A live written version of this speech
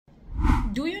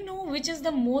Do you know which is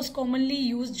the most commonly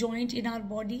used joint in our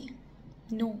body?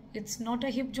 No, it's not a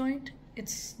hip joint,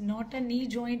 it's not a knee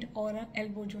joint or an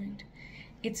elbow joint.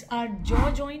 It's our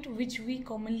jaw joint which we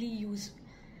commonly use.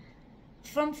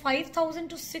 From 5,000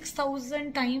 to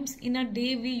 6,000 times in a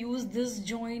day we use this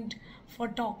joint for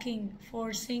talking,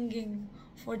 for singing,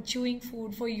 for chewing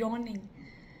food, for yawning.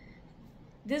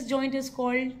 This joint is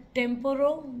called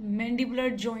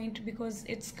temporomandibular joint because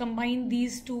it's combined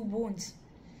these two bones,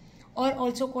 or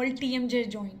also called TMJ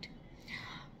joint.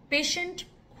 Patient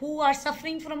who are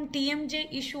suffering from TMJ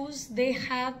issues, they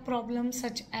have problems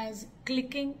such as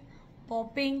clicking,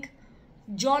 popping,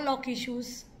 jaw lock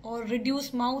issues, or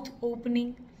reduced mouth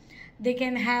opening. They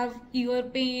can have ear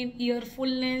pain, ear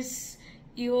fullness,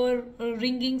 ear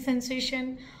ringing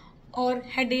sensation, or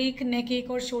headache, neck ache,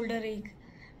 or shoulder ache.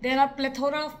 There are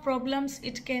plethora of problems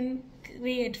it can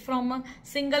create, from a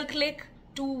single click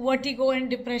to vertigo and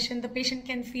depression. The patient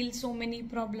can feel so many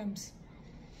problems.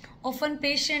 Often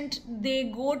patient, they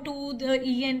go to the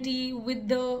ENT with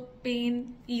the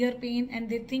pain, ear pain, and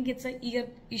they think it's a ear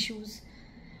issues.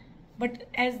 But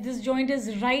as this joint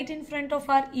is right in front of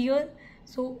our ear,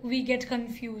 so we get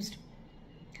confused.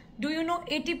 Do you know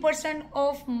 80%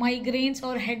 of migraines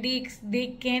or headaches, they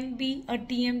can be a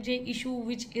TMJ issue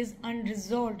which is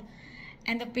unresolved,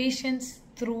 and the patients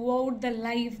throughout the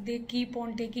life, they keep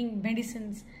on taking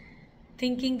medicines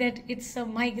thinking that it's a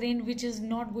migraine which is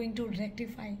not going to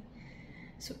rectify.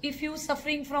 So if you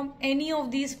suffering from any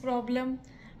of these problems,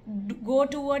 go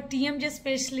to a TMJ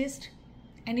specialist.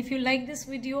 And if you like this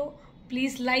video,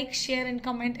 please like, share and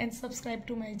comment and subscribe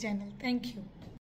to my channel. Thank you.